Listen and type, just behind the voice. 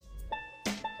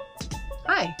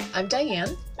Hi, I'm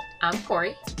Diane, I'm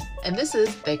Corey, and this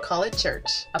is They Call It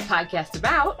Church. a podcast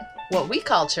about What we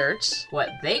call church, what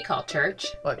they call church,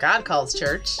 what God calls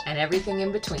church. and everything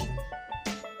in between.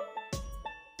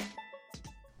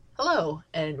 Hello,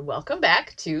 and welcome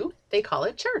back to They Call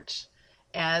It Church.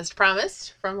 As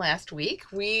promised from last week,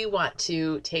 we want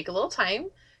to take a little time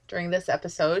during this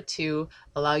episode to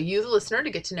allow you, the listener,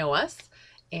 to get to know us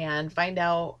and find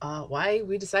out why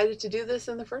we decided to do this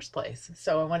in the first place.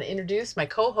 So I want to introduce my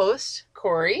co-host,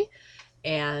 Corey,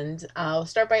 and I'll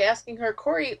start by asking her,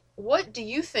 Corey, what do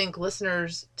you think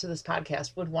listeners to this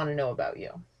podcast would want to know about you?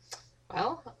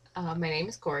 Well, my name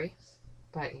is Corey,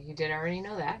 but you did already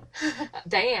know that.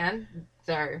 Diane,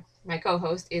 my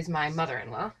co-host, is my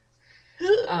mother-in-law.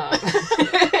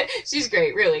 She's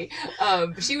great, really.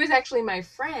 She was actually my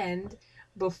friend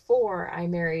before I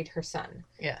married her son.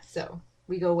 Yes. So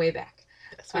we go way back.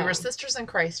 Yes, we were sisters in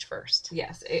Christ first.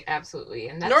 Yes, absolutely.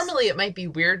 And normally it might be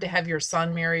weird to have your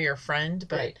son marry your friend,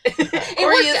 but right.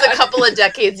 Corey is a couple of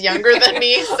decades younger than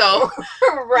me, so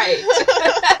right.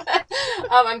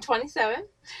 I'm 27.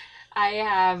 I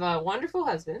have a wonderful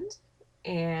husband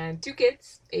and 2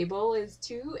 kids. Abel is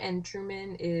 2 and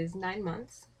Truman is 9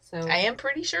 months. So I am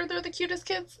pretty sure they're the cutest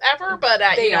kids ever, but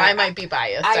I might be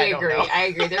biased. I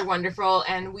agree. They're wonderful,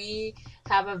 and we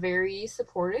have a very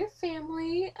supportive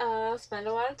family. Spend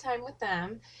a lot of time with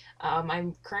them.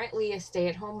 I'm currently a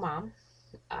stay-at-home mom.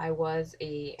 I was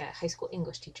a high school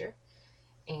English teacher,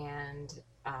 and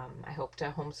I hope to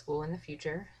homeschool in the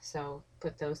future. So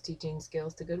put those teaching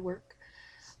skills to good work.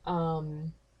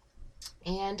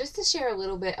 And just to share a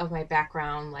little bit of my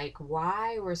background, like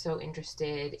why we're so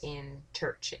interested in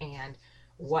church and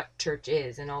what church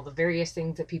is and all the various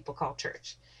things that people call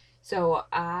church. So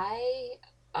my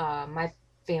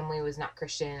family was not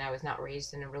Christian. I was not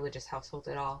raised in a religious household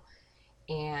at all.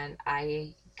 And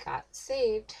I got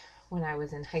saved when I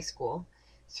was in high school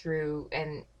through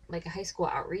a high school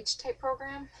outreach type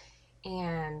program.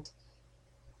 And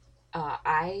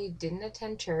I didn't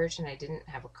attend church, and I didn't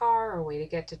have a car or a way to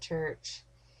get to church.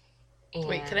 And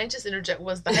wait, can I just interject?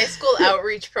 Was the high school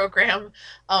outreach program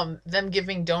them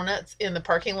giving donuts in the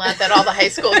parking lot that all the high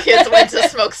school kids went to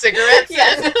smoke cigarettes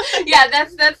in? Yeah,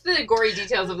 that's the gory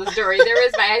details of the story.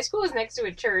 My high school was next to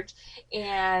a church,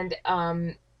 and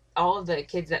all of the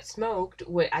kids that smoked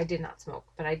I did not smoke,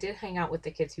 but I did hang out with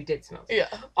the kids who did smoke. Yeah.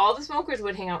 All the smokers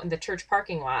would hang out in the church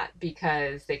parking lot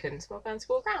because they couldn't smoke on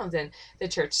school grounds, and the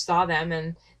church saw them,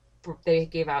 and they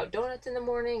gave out donuts in the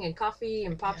morning and coffee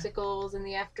and popsicles in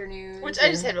the afternoon. Which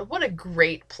I just had, what a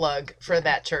great plug for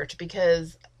that church,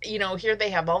 because, here they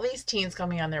have all these teens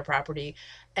coming on their property,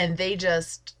 and they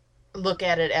just look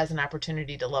at it as an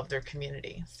opportunity to love their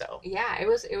community. So yeah, it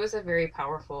was a very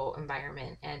powerful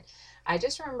environment. And I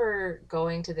just remember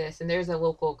going to this, and there's a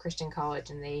local Christian college,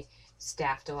 and they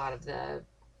staffed a lot of the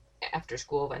after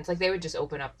school events. Like they would just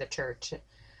open up the church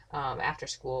after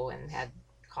school and had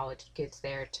college kids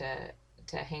there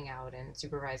to hang out and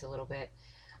supervise a little bit.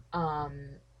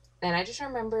 And I just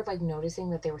remember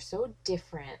noticing that they were so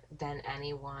different than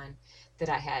anyone that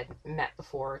I had met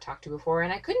before or talked to before.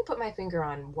 And I couldn't put my finger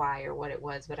on why or what it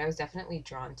was, but I was definitely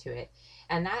drawn to it.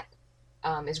 And that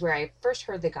is where I first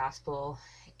heard the gospel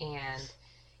and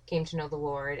came to know the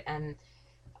Lord. And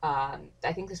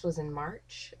I think this was in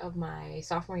March of my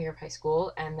sophomore year of high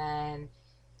school. And then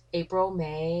April,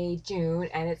 May, June,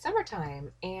 and it's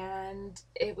summertime. And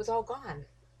it was all gone.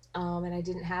 And I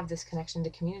didn't have this connection to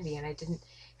community, and I didn't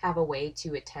have a way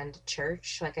to attend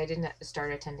church. I didn't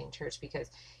start attending church because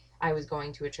I was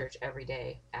going to a church every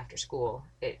day after school.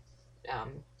 It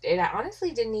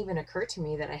honestly didn't even occur to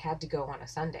me that I had to go on a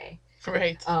Sunday.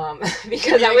 Right.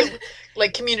 Because I was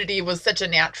community was such a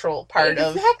natural part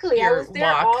of exactly. your I was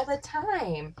there walk. all the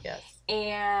time. Yes.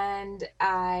 And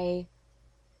I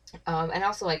and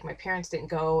also my parents didn't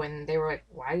go, and they were like,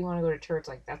 "Why do you want to go to church?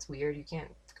 That's weird. You can't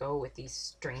go with these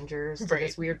strangers to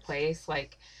this weird place."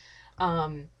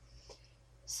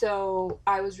 So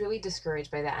I was really discouraged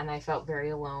by that, and I felt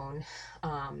very alone.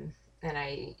 And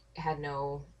I had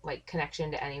no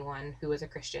connection to anyone who was a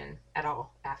Christian at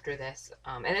all after this.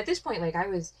 And at this point, I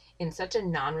was in such a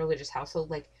non-religious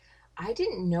household, I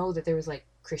didn't know that there was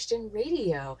Christian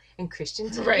radio and Christian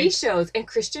TV shows and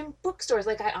Christian bookstores.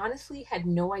 I honestly had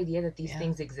no idea that these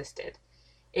things existed.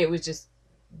 It was just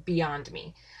beyond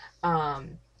me.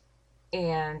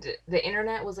 And the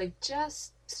internet was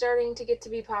just starting to get to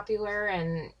be popular,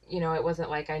 and it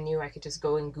wasn't I knew I could just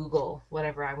go and Google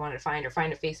whatever I wanted to find or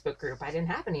find a Facebook group. I didn't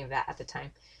have any of that at the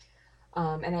time.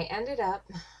 And I ended up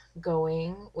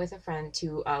going with a friend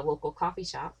to a local coffee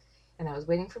shop, and I was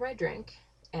waiting for my drink,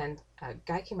 and a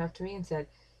guy came up to me and said,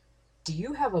 "Do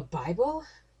you have a Bible?"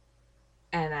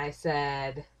 And I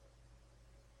said,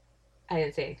 I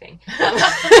didn't say anything.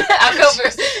 I'll go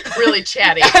first. Really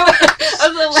chatty.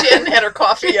 She hadn't had her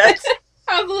coffee yet.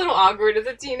 I was a little awkward as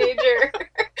a teenager.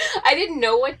 I didn't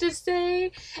know what to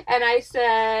say, and I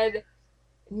said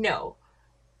no.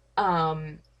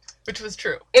 Which was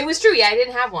true. It was true. Yeah, I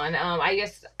didn't have one. I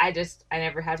guess I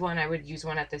never had one. I would use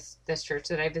one at this church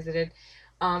that I visited,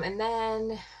 and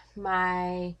then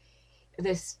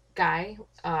this guy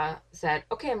said,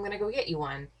 "Okay, I'm gonna go get you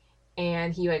one,"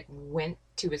 and he like went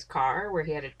to his car where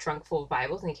he had a trunk full of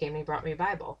Bibles, and he came and he brought me a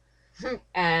Bible,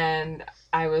 and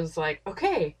I was like,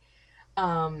 okay.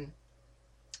 And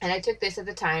I took this at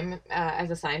the time as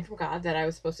a sign from God that I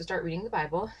was supposed to start reading the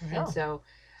Bible. And so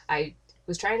I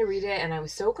was trying to read it, and I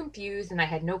was so confused, and I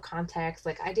had no context.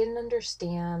 Like, I didn't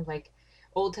understand, like,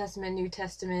 Old Testament, New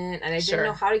Testament, and I didn't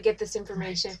know how to get this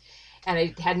information. Right. And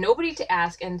I had nobody to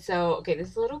ask. And so, okay, this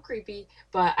is a little creepy,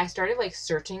 but I started, like,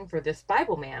 searching for this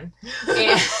Bible man.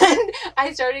 And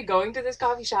I started going to this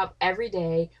coffee shop every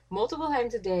day, multiple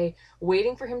times a day,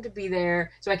 waiting for him to be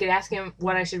there so I could ask him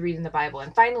what I should read in the Bible.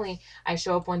 And finally, I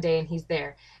show up one day, and he's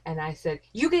there. And I said,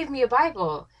 "You gave me a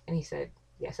Bible." And he said,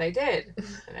 "Yes, I did."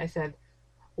 And I said,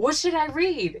 "What should I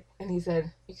read?" And he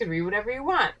said, "You could read whatever you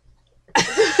want."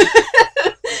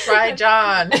 Try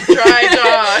John.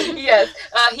 Yes.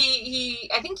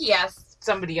 I think he asked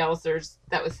somebody else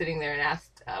that was sitting there and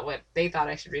asked what they thought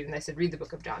I should read. And I said, "Read the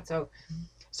book of John." So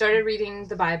started reading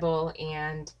the Bible,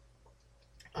 and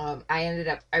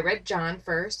I read John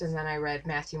first, and then I read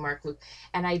Matthew, Mark, Luke.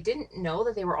 And I didn't know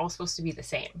that they were all supposed to be the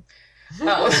same. So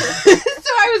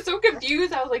I was so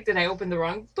confused. I was like, did I open the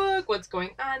wrong book? What's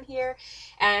going on here?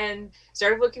 And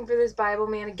started looking for this Bible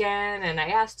man again, and I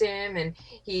asked him, and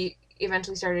he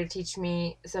eventually started to teach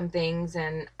me some things,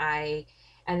 and I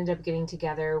ended up getting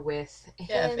together with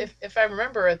him. Yeah, if I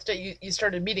remember, you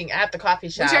started meeting at the coffee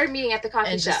shop. We started meeting at the coffee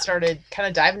shop. And just started kind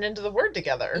of diving into the Word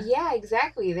together. Yeah,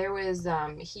 exactly. There was,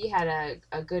 he had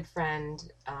a good friend,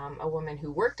 a woman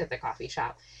who worked at the coffee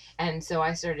shop. And so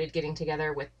I started getting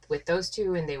together with those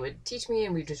two, and they would teach me,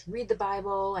 and we'd just read the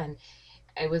Bible, and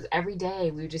it was every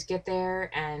day. We would just get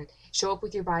there and show up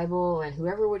with your Bible, and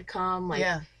whoever would come,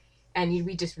 and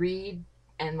we'd just read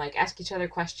and like ask each other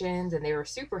questions, and they were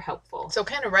super helpful. So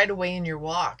kind of right away in your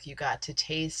walk, you got to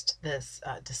taste this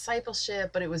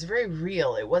discipleship, but it was very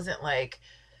real. It wasn't like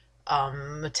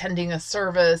attending a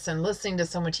service and listening to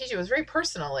someone teach you. It was very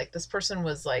personal. Like this person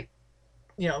was like,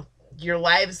 your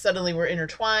lives suddenly were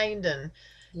intertwined and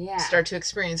start to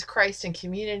experience Christ and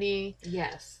community.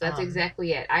 Yes, that's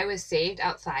exactly it. I was saved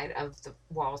outside of the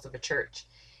walls of a church,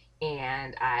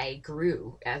 and I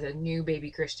grew as a new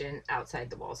baby Christian outside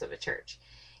the walls of a church.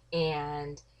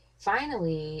 And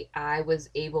finally, I was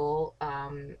able,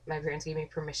 my parents gave me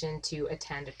permission to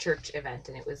attend a church event,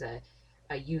 and it was a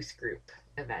youth group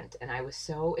event. And I was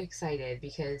so excited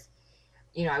because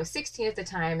I was 16 at the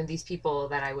time, and these people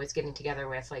that I was getting together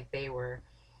with, like, they were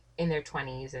in their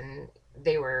 20s, and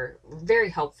they were very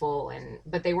helpful,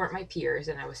 but they weren't my peers,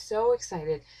 and I was so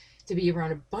excited to be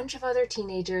around a bunch of other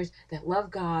teenagers that love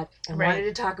God and wanted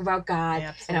to talk about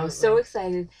God, and I was so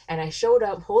excited, and I showed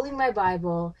up holding my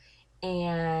Bible,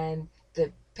 and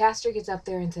the pastor gets up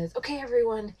there and says, "Okay,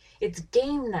 everyone, it's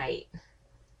game night."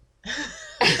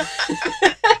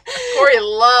 Corey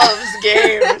loves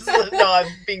games. No, I'm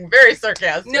being very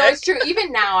sarcastic. No, it's true.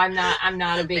 Even now, I'm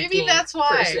not a big game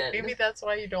person. Maybe that's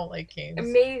why you don't like games.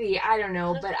 Maybe, I don't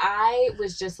know. But I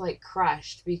was just like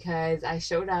crushed because I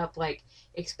showed up like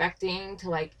expecting to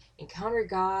like encounter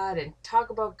God and talk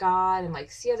about God and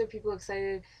like see other people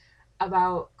excited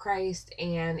about Christ,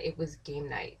 and it was game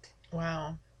night.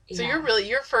 Wow. So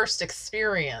your first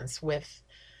experience with,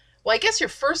 well, I guess your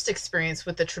first experience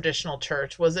with the traditional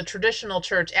church was a traditional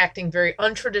church acting very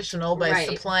untraditional by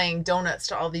supplying donuts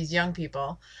to all these young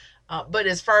people. But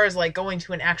as far as like going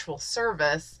to an actual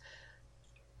service,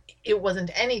 it wasn't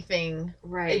anything.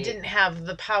 Right. It didn't have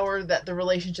the power that the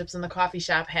relationships in the coffee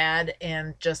shop had,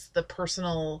 and just the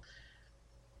personal,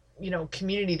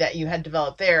 community that you had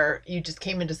developed there. You just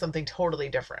came into something totally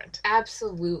different.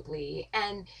 Absolutely.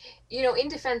 And, in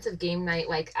defense of game night,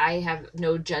 like, I have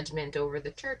no judgment over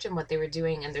the church and what they were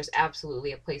doing, and there's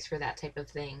absolutely a place for that type of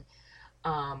thing.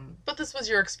 But this was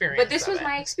your experience. But this was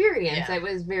my experience. Yeah. It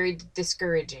was very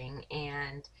discouraging.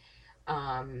 And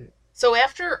so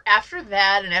after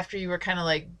that, and after you were kind of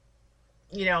like,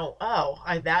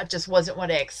 that just wasn't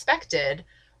what I expected,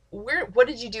 what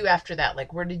did you do after that?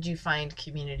 Like, where did you find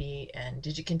community, and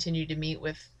did you continue to meet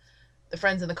with the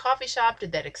friends in the coffee shop?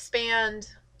 Did that expand?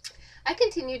 I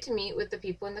continued to meet with the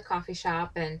people in the coffee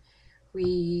shop, and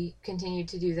we continued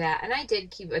to do that. And I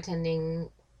did keep attending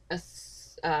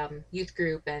youth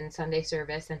group and Sunday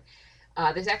service. And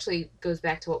this actually goes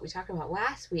back to what we talked about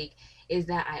last week, is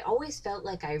that I always felt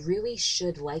like I really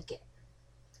should like it.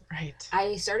 Right.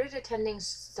 I started attending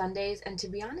Sundays, and to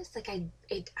be honest, like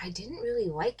I didn't really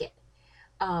like it.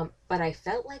 But I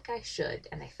felt like I should,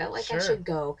 and I felt like I Sure. should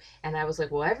go, and I was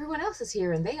like, well, everyone else is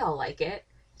here, and they all like it.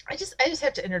 I just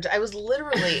have to interject. I was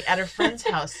literally at a friend's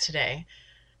house today,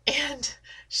 and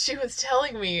she was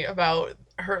telling me about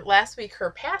her last week.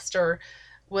 Her pastor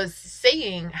was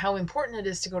saying how important it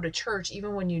is to go to church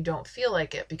even when you don't feel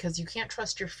like it, because you can't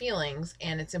trust your feelings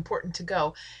and it's important to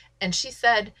go. And she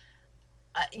said,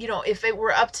 if it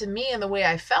were up to me and the way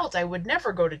I felt, I would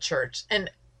never go to church.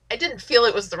 And I didn't feel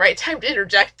it was the right time to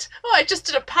interject. Oh, I just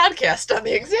did a podcast on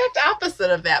the exact opposite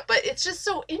of that. But it's just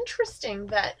so interesting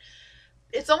that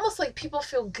it's almost like people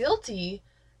feel guilty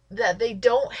that they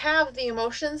don't have the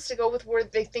emotions to go with where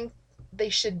they think they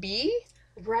should be.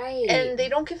 Right. And they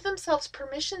don't give themselves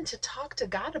permission to talk to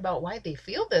God about why they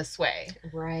feel this way.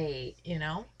 Right. And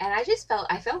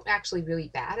I felt actually really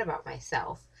bad about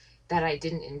myself that I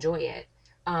didn't enjoy it.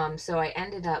 So I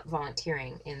ended up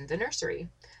volunteering in the nursery.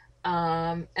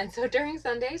 And so during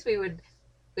Sundays, we would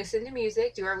listen to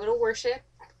music, do our little worship,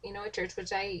 at church,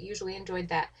 which I usually enjoyed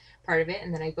that part of it.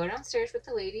 And then I'd go downstairs with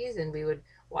the ladies and we would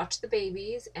watch the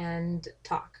babies and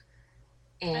talk.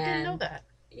 And I didn't know that.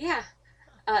 Yeah.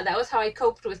 That was how I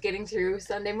coped with getting through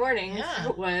Sunday mornings.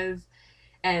 Yeah.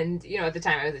 And, at the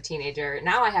time I was a teenager.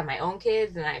 Now I have my own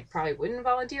kids, and I probably wouldn't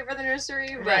volunteer for the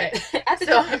nursery. But right. At the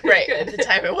time, it was good. At the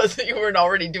time, it wasn't. You weren't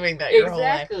already doing that your whole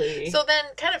life. Exactly. So then,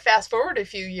 kind of fast forward a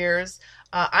few years,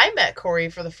 I met Corey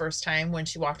for the first time when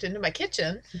she walked into my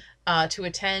kitchen to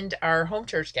attend our home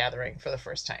church gathering for the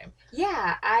first time.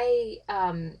 Yeah, I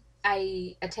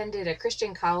attended a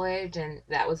Christian college, and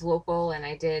that was local, and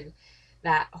I did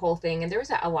that whole thing, and there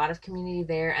was a lot of community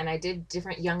there, and I did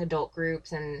different young adult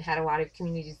groups and had a lot of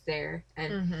communities there.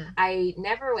 And I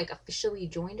never officially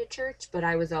joined a church, but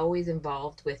I was always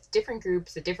involved with different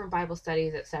groups at different Bible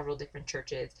studies at several different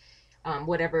churches,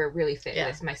 whatever really fit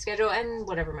with my schedule and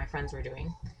whatever my friends were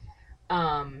doing.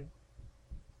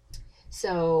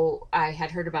 So I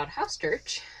had heard about House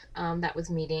Church that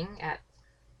was meeting at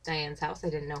Diane's house.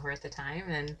 I didn't know her at the time,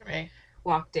 and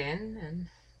walked in, and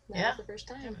that was the first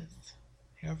time.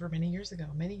 Over many years ago.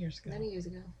 Many years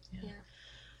ago. Yeah.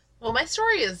 Well, my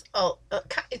story is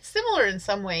it's similar in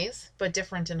some ways, but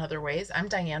different in other ways. I'm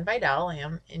Diane Vidal. I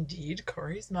am indeed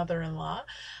Corey's mother-in-law.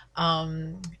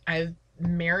 I've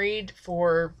married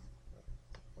for,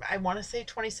 I want to say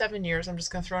 27 years. I'm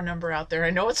just going to throw a number out there.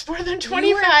 I know it's more than 25.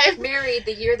 You were married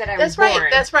the year that I was born.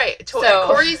 That's right. So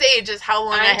Corey's age is how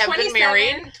long I have been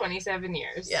married. 27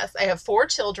 years. Yes, I have 4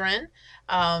 children.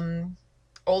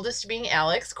 Oldest being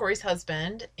Alex, Corey's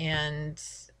husband, and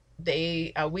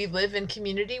we live in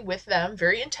community with them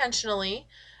very intentionally.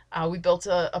 We built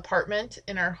an apartment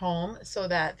in our home so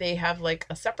that they have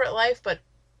a separate life, but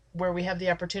where we have the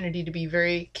opportunity to be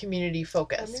very community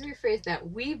focused. Let me rephrase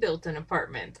that. We built an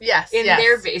apartment. Yes. In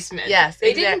their basement. Yes.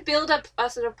 They didn't build up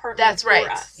us an apartment. That's right.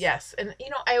 For us. Yes. And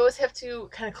I always have to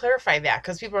kind of clarify that,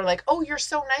 because people are like, oh, you're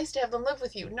so nice to have them live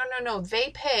with you. No.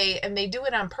 They pay, and they do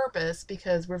it on purpose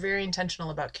because we're very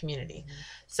intentional about community. Mm-hmm.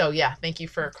 So yeah, thank you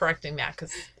for correcting that,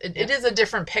 because it is a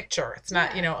different picture. It's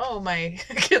not, oh, my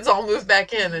kids all moved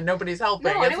back in and nobody's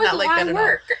helping. No, it's it was not a lot of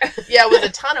work. Yeah, it was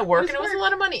a ton of work, and it was a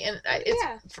lot of money. And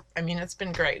it's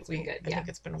been great. It's been good. I think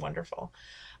it's been wonderful.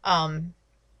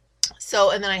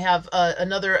 So, and then I have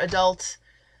another adult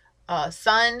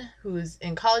son who's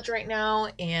in college right now,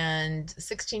 and a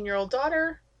 16-year-old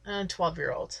daughter and a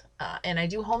 12-year-old. And I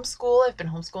do homeschool. I've been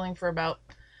homeschooling for about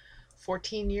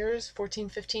 15 years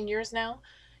now.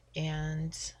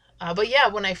 And, but yeah,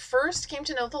 when I first came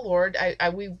to know the Lord,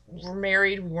 we were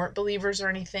married. We weren't believers or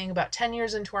anything. About 10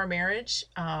 years into our marriage,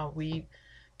 we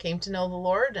came to know the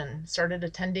Lord and started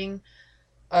attending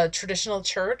a traditional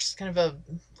church, kind of a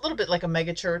little bit like a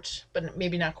mega church, but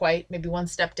maybe not quite, maybe one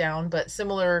step down, but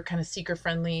similar kind of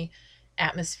seeker-friendly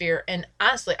atmosphere. And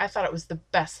honestly, I thought it was the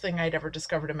best thing I'd ever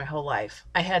discovered in my whole life.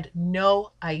 I had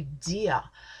no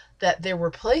idea that there were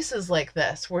places like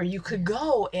this where you could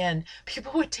go and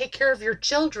people would take care of your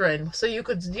children, so you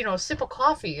could, sip a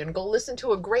coffee and go listen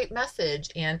to a great message.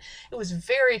 And it was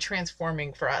very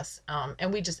transforming for us.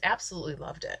 And we just absolutely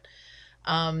loved it.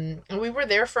 And we were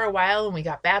there for a while, and we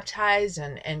got baptized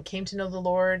and came to know the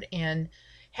Lord, and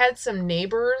had some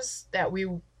neighbors that we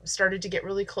started to get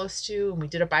really close to, and we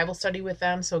did a Bible study with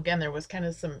them. So again, there was kind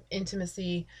of some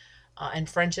intimacy and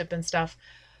friendship and stuff.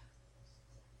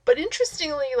 But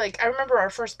interestingly, I remember our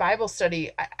first Bible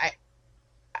study,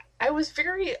 I was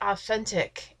very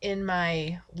authentic in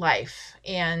my life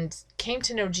and came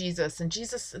to know Jesus, and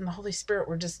Jesus and the Holy Spirit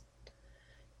were just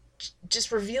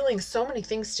revealing so many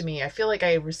things to me. I feel like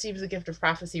I received the gift of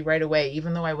prophecy right away,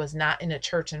 even though I was not in a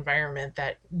church environment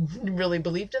that really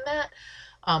believed in that.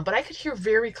 But I could hear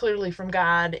very clearly from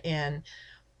God, and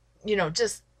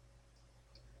just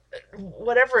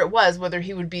whatever it was, whether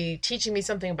he would be teaching me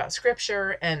something about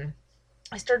scripture, and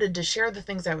I started to share the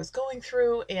things I was going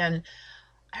through, and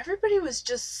everybody was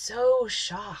just so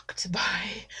shocked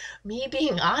by me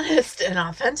being honest and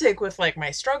authentic with like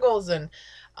my struggles. And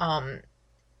um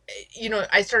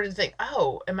I started to think,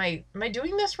 oh, am I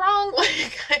doing this wrong?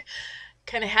 Like, I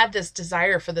kind of had this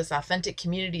desire for this authentic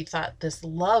community, thought this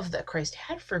love that Christ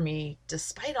had for me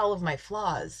despite all of my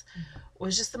flaws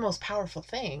was just the most powerful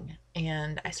thing.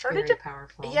 And I started Very to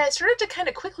powerful. yeah, I started to kind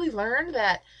of quickly learn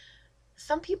that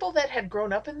some people that had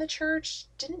grown up in the church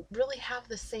didn't really have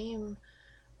the same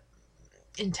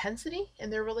intensity in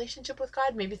their relationship with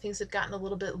God. Maybe things had gotten a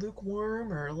little bit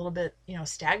lukewarm or a little bit,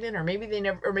 stagnant, or maybe they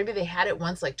never, or maybe they had it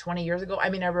once like 20 years ago. I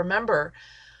mean, I remember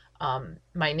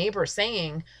my neighbor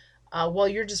saying, well,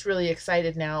 you're just really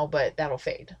excited now, but that'll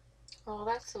fade. Oh,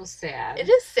 that's so sad. It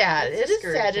is sad. That's It is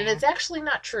sad, and discouraging. it's actually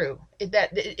not true.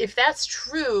 If that's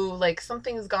true, like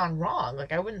something's gone wrong.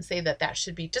 Like I wouldn't say that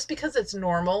should be, just because it's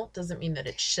normal doesn't mean that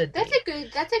it should be.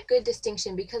 That's a good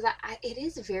distinction, because it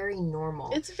is very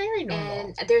normal. It's very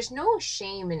normal. And there's no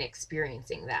shame in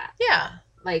experiencing that. Yeah.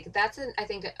 Like, that's I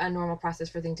think a normal process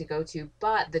for thing to go to,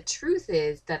 but the truth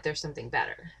is that there's something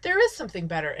better. There is something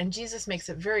better, and Jesus makes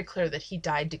it very clear that he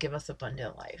died to give us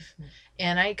abundant life. Mm-hmm.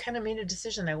 And I kind of made a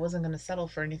decision I wasn't going to settle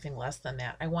for anything less than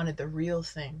that. I wanted the real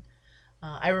thing.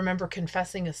 I remember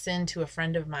confessing a sin to a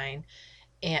friend of mine,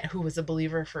 and who was a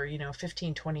believer for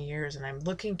 15, 20 years, and I'm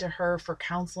looking to her for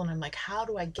counsel, and I'm like, how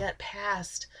do I get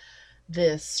past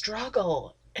this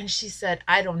struggle? And she said,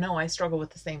 I don't know, I struggle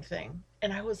with the same thing.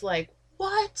 And I was like,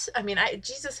 what? I mean,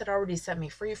 Jesus had already set me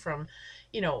free from,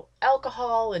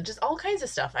 alcohol and just all kinds of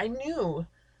stuff. I knew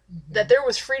that there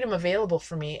was freedom available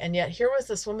for me. And yet here was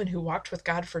this woman who walked with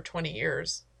God for 20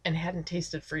 years and hadn't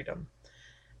tasted freedom.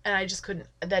 And I just couldn't,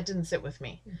 that didn't sit with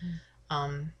me.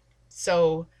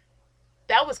 So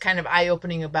that was kind of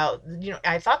eye-opening about,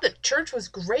 I thought that church was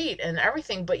great and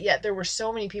everything, but yet there were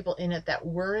so many people in it that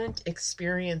weren't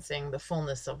experiencing the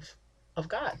fullness of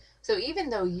God. So even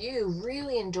though you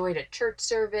really enjoyed a church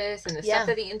service and the stuff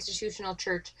that the institutional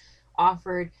church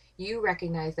offered, you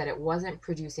recognized that it wasn't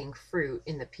producing fruit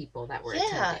in the people that were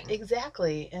attending. Yeah,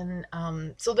 exactly. And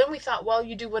so then we thought, well,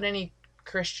 you do what any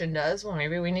Christian does. Well,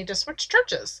 maybe we need to switch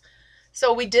churches.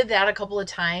 So we did that a couple of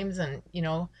times, and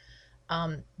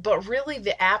but really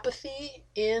the apathy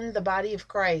in the body of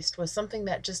Christ was something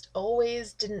that just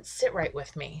always didn't sit right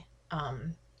with me.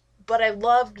 But I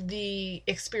loved the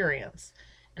experience,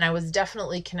 and I was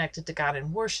definitely connected to God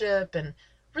in worship and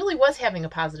really was having a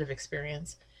positive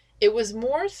experience. It was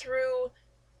more through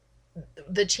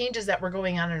the changes that were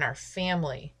going on in our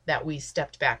family that we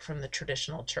stepped back from the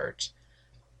traditional church.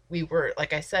 We were,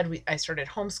 like I said, I started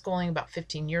homeschooling about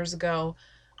 15 years ago.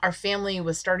 Our family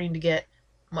was starting to get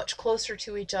much closer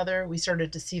to each other. We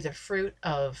started to see the fruit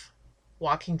of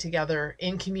walking together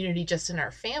in community, just in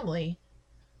our family.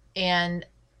 And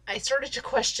I started to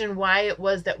question why it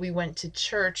was that we went to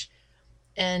church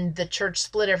and the church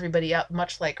split everybody up,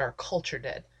 much like our culture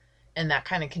did. And that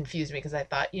kind of confused me, because I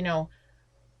thought,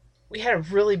 we had a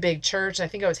really big church. I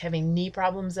think I was having knee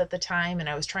problems at the time, and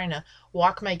I was trying to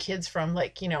walk my kids from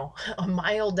a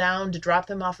mile down to drop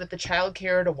them off at the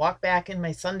childcare to walk back in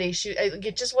my Sunday shoes.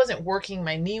 It just wasn't working.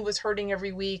 My knee was hurting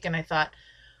every week, and I thought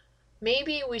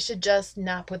maybe we should just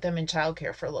not put them in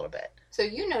childcare for a little bit. So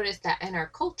you noticed that in our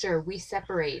culture, we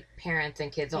separate parents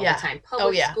and kids all the time.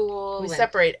 Public school. We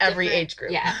separate every age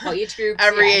group. Yeah, well, age group.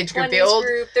 Every age group. The old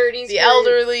group, 30s the group.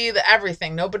 Elderly, the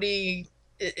everything. Nobody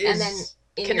is and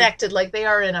then connected like they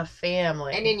are in a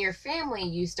family. And in your family,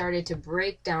 you started to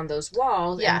break down those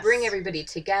walls and bring everybody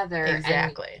together.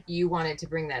 Exactly. And you wanted to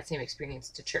bring that same experience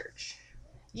to church.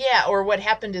 Yeah, or what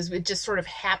happened is it just sort of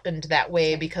happened that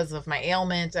way because of my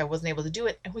ailment. I wasn't able to do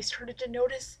it. And we started to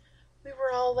notice we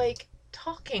were all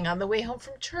talking on the way home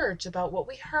from church about what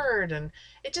we heard, and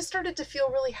it just started to feel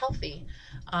really healthy.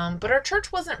 But our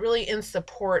church wasn't really in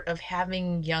support of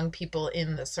having young people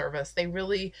in the service. They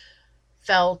really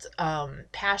felt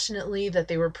passionately that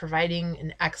they were providing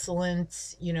an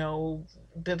excellent,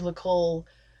 biblical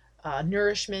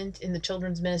nourishment in the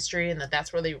children's ministry, and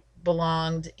that's where they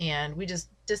belonged. And we just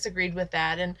disagreed with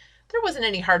that. And there wasn't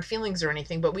any hard feelings or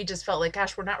anything, but we just felt like,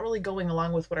 gosh, we're not really going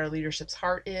along with what our leadership's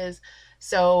heart is.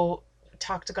 So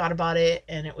talked to God about it,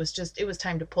 and it was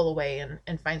time to pull away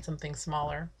and find something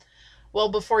smaller. Well,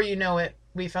 before you know it,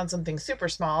 we found something super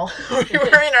small. We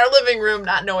were in our living room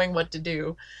not knowing what to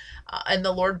do. And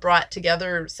the Lord brought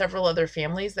together several other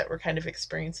families that were kind of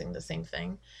experiencing the same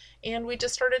thing. And we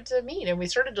just started to meet, and we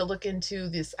started to look into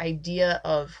this idea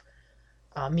of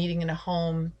meeting in a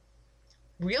home,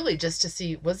 really just to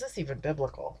see, was this even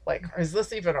biblical? Like, is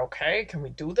this even okay? Can we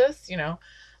do this?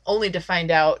 Only to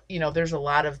find out, there's a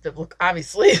lot of biblical,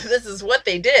 obviously, this is what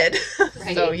they did.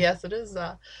 Right. So, yes, it is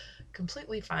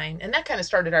completely fine. And that kind of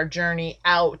started our journey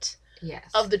out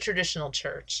of the traditional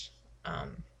church.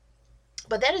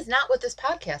 But that is not what this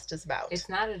podcast is about. It's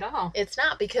not at all. It's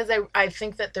not, because I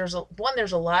think that there's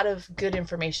a lot of good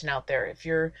information out there. If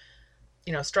you're,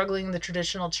 struggling in the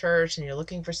traditional church and you're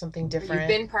looking for something different. You've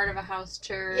been part of a house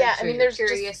church. Yeah, I mean, there's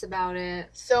curious about it.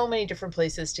 So many different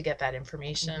places to get that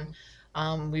information.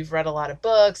 We've read a lot of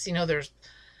books. There's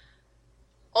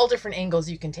all different angles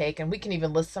you can take, and we can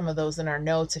even list some of those in our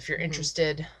notes if you're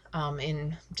interested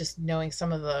in just knowing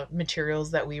some of the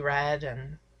materials that we read,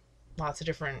 and lots of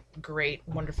different great,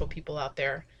 wonderful people out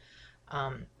there.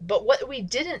 But what we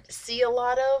didn't see a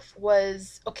lot of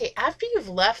was, okay, after you've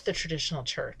left the traditional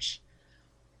church,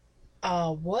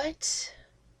 what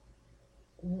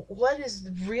is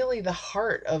really the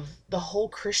heart of the whole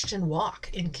Christian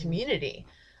walk in community?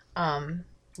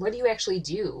 What do you actually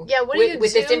do? Yeah, what do you do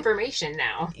with this information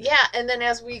now? Yeah, and then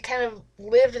as we kind of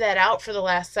lived that out for the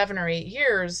last 7 or 8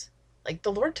 years, like,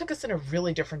 the Lord took us in a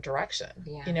really different direction.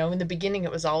 Yeah. In the beginning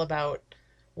it was all about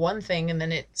one thing, and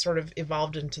then it sort of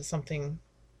evolved into something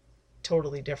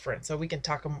totally different. So we can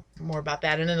talk more about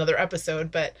that in another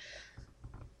episode, but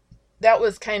that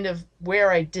was kind of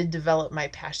where I did develop my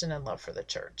passion and love for the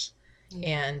church.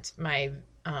 Yeah. And my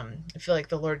I feel like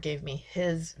the Lord gave me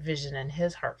his vision and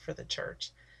his heart for the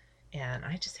church, and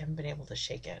I just haven't been able to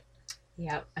shake it.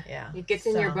 Yep. Yeah. It gets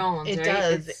in your bones, it right?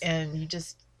 Does. And you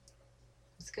just...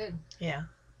 It's good. Yeah.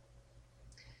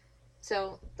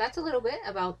 So that's a little bit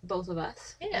about both of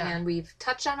us. Yeah. And we've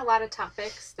touched on a lot of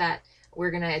topics that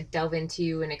we're going to delve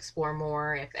into and explore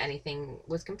more. If anything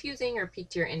was confusing or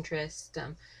piqued your interest,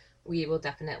 we will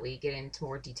definitely get into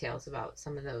more details about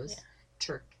some of those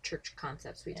church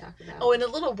concepts we talked about. Oh, and a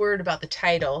little word about the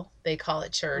title. They call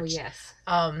it church. Oh,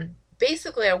 yes.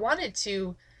 Basically, I wanted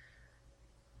to...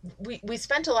 We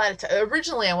spent a lot of time.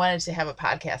 Originally, I wanted to have a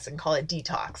podcast and call it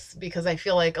Detox, because I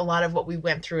feel like a lot of what we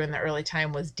went through in the early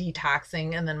time was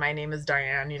detoxing. And then my name is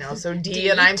Diane, so D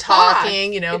and I'm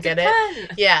talking, it's get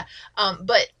it? Yeah.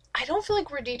 But I don't feel like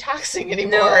we're detoxing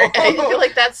anymore. No. I feel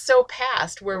like that's so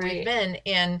past where we've been.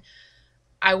 And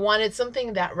I wanted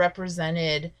something that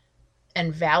represented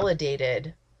and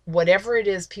validated whatever it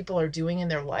is people are doing in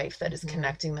their life that is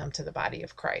connecting them to the body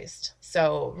of Christ.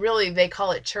 So really, they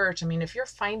call it church. I mean, if you're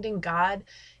finding God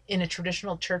in a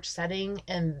traditional church setting,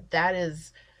 and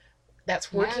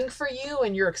that's working for you,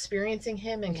 and you're experiencing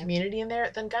him in community in there,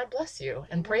 then God bless you,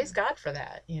 and praise God for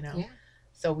that, Yeah.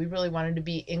 So we really wanted to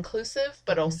be inclusive,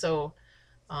 but also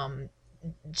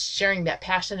sharing that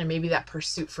passion and maybe that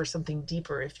pursuit for something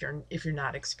deeper if you're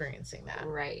not experiencing that.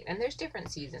 Right. And there's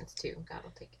different seasons too. God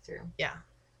will take you through. Yeah.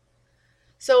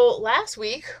 So last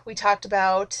week we talked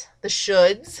about the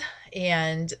shoulds,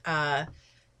 and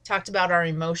talked about our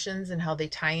emotions and how they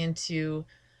tie into,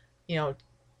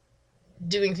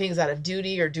 doing things out of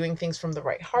duty or doing things from the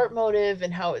right heart motive,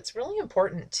 and how it's really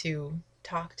important to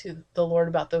talk to the Lord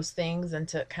about those things and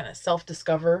to kind of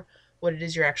self-discover what it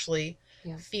is you're actually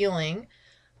feeling.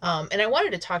 And I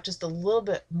wanted to talk just a little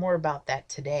bit more about that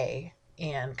today,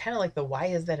 and kind of like the why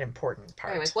is that important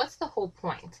part. Right, like, what's the whole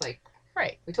point? Like,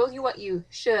 right. We told you what you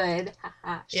should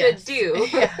do.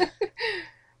 Yeah.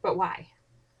 But why?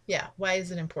 Yeah, why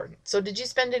is it important? So did you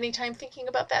spend any time thinking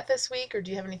about that this week, or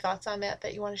do you have any thoughts on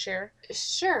that you want to share?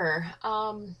 Sure.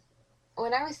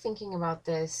 When I was thinking about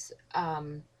this,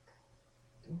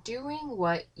 doing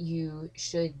what you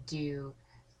should do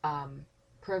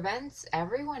prevents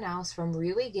everyone else from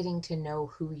really getting to know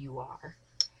who you are.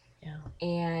 Yeah.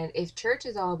 And if church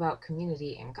is all about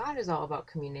community and God is all about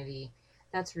community,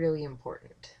 that's really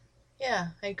important. Yeah,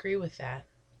 I agree with that.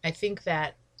 I think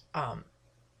that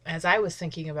as I was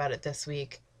thinking about it this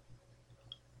week,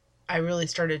 I really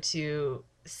started to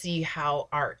see how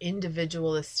our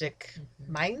individualistic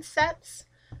mindsets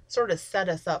sort of set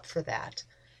us up for that.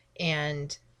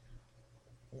 And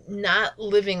not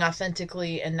living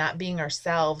authentically and not being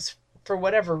ourselves for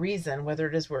whatever reason, whether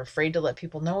it is we're afraid to let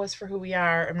people know us for who we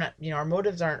are. I'm not, our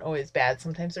motives aren't always bad.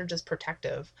 Sometimes they're just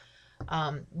protective.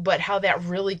 But how that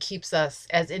really keeps us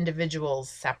as individuals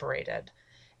separated.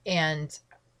 And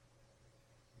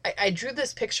I drew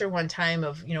this picture one time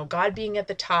of, God being at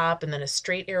the top and then a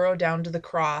straight arrow down to the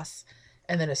cross.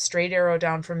 and then a straight arrow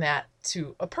down from that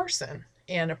to a person.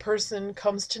 And a person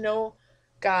comes to know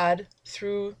God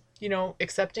through,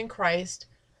 accepting Christ,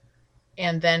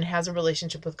 and then has a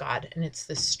relationship with God. And it's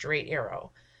this straight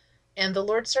arrow. And the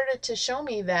Lord started to show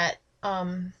me that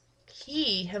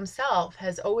he himself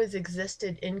has always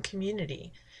existed in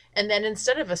community. And then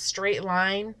instead of a straight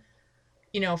line,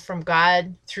 from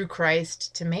God through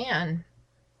Christ to man,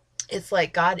 it's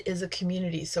like God is a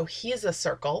community. So he's a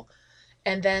circle.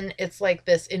 And then it's like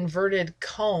this inverted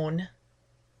cone.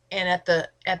 And at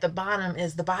the bottom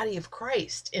is the body of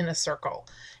Christ in a circle.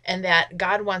 And that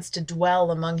God wants to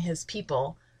dwell among his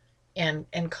people and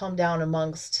come down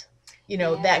amongst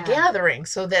that gathering,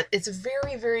 so that it's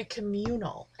very, very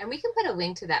communal. And we can put a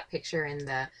link to that picture in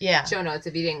the show notes.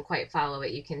 If you didn't quite follow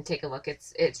it, you can take a look.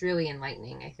 It's really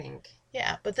enlightening, I think.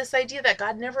 Yeah, but this idea that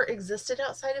God never existed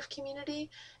outside of community,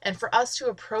 and for us to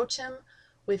approach him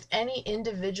with any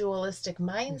individualistic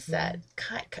mindset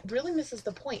really misses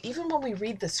the point. Even when we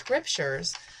read the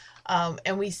scriptures,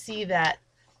 and we see that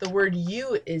the word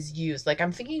you is used, like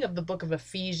I'm thinking of the book of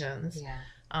Ephesians.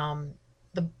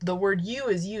 The word you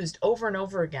is used over and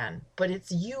over again, but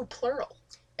it's you plural,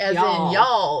 as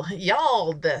y'all. In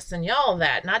y'all this and y'all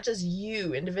that, not just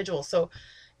you individual. So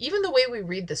even the way we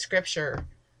read the scripture,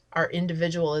 our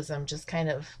individualism just kind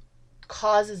of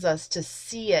causes us to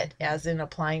see it as in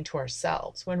applying to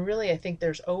ourselves, when really I think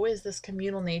there's always this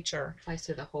communal nature. Applies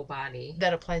to the whole body.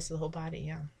 That applies to the whole body,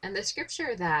 yeah. And the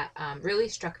scripture that really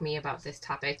struck me about this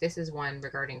topic, this is one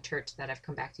regarding church that I've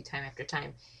come back to time after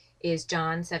time, is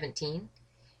John 17.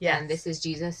 Yes. And this is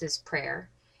Jesus's prayer.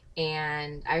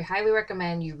 And I highly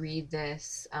recommend you read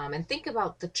this and think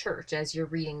about the church as you're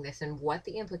reading this and what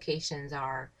the implications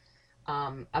are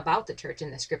about the church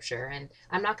in the scripture. And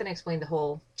I'm not going to explain the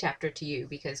whole chapter to you,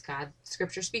 because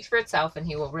scripture speaks for itself and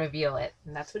he will reveal it.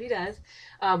 And that's what he does.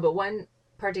 But one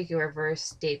particular verse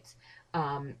states,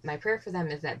 my prayer for them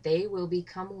is that they will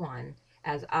become one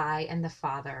as I and the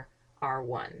Father are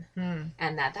one.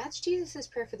 And that's Jesus's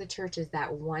prayer for the church, is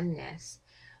that oneness.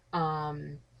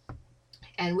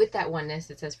 And with that oneness,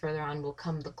 it says further on, will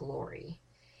come the glory.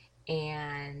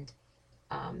 And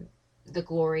the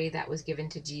glory that was given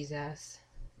to Jesus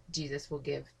will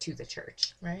give to the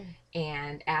church. Right.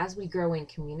 And as we grow in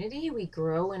community, we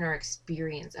grow in our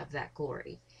experience of that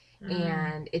glory.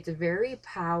 And it's a very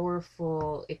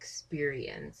powerful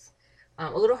experience.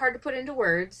 A little hard to put into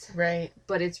words. Right.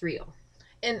 But it's real.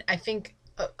 And I think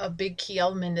a big key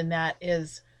element in that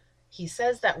is, he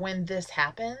says that when this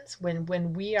happens,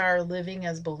 when we are living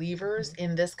as believers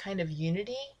in this kind of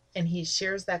unity, and he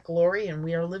shares that glory, and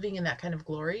we are living in that kind of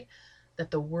glory,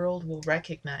 that the world will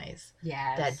recognize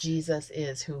that Jesus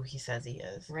is who he says he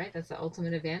is. Right, that's the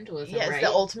ultimate evangelism, yes, right? The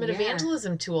ultimate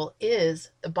evangelism tool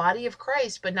is the body of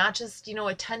Christ, but not just,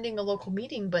 attending a local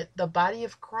meeting, but the body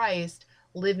of Christ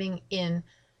living in,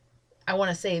 I want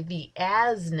to say, the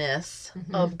asness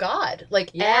of God.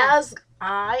 Like, as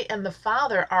I and the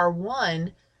Father are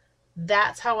one,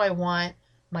 that's how I want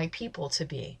my people to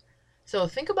be. So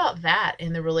think about that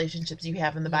in the relationships you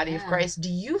have in the body of Christ. Do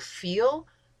you feel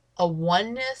a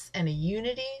oneness and a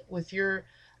unity with your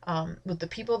with the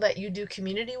people that you do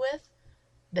community with,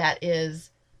 that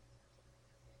is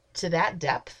to that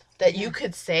depth that you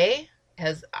could say,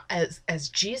 as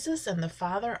Jesus and the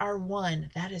Father are one,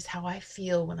 that is how I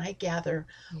feel when I gather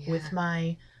with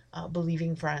my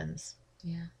believing friends.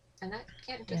 Yeah. And that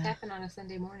can't just happen on a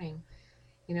Sunday morning,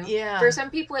 Yeah. For some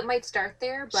people it might start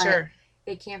there, but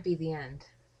it can't be the end.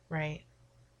 Right.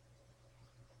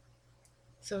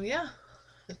 So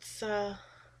it's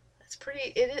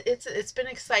been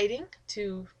exciting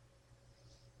to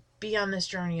be on this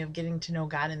journey of getting to know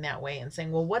God in that way, and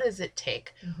saying, well, what does it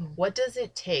take? What does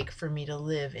it take for me to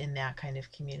live in that kind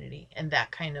of community and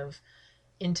that kind of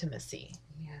intimacy?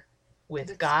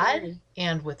 With God scary.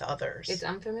 And with others. It's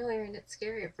unfamiliar and it's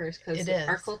scary at first, because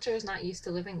our culture is not used to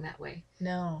living that way.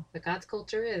 No. But God's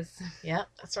culture is. Yeah,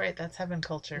 that's right. That's heaven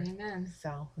culture. Amen.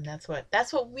 So, and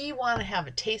that's what we want to have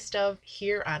a taste of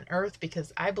here on earth,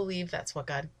 because I believe that's what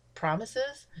God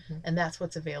promises, and that's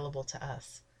what's available to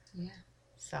us. Yeah.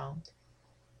 So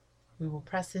we will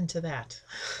press into that.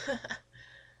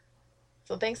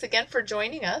 So thanks again for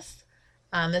joining us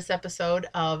on this episode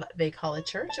of They Call It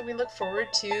Church, and we look forward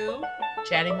to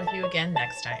chatting with you again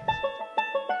next time.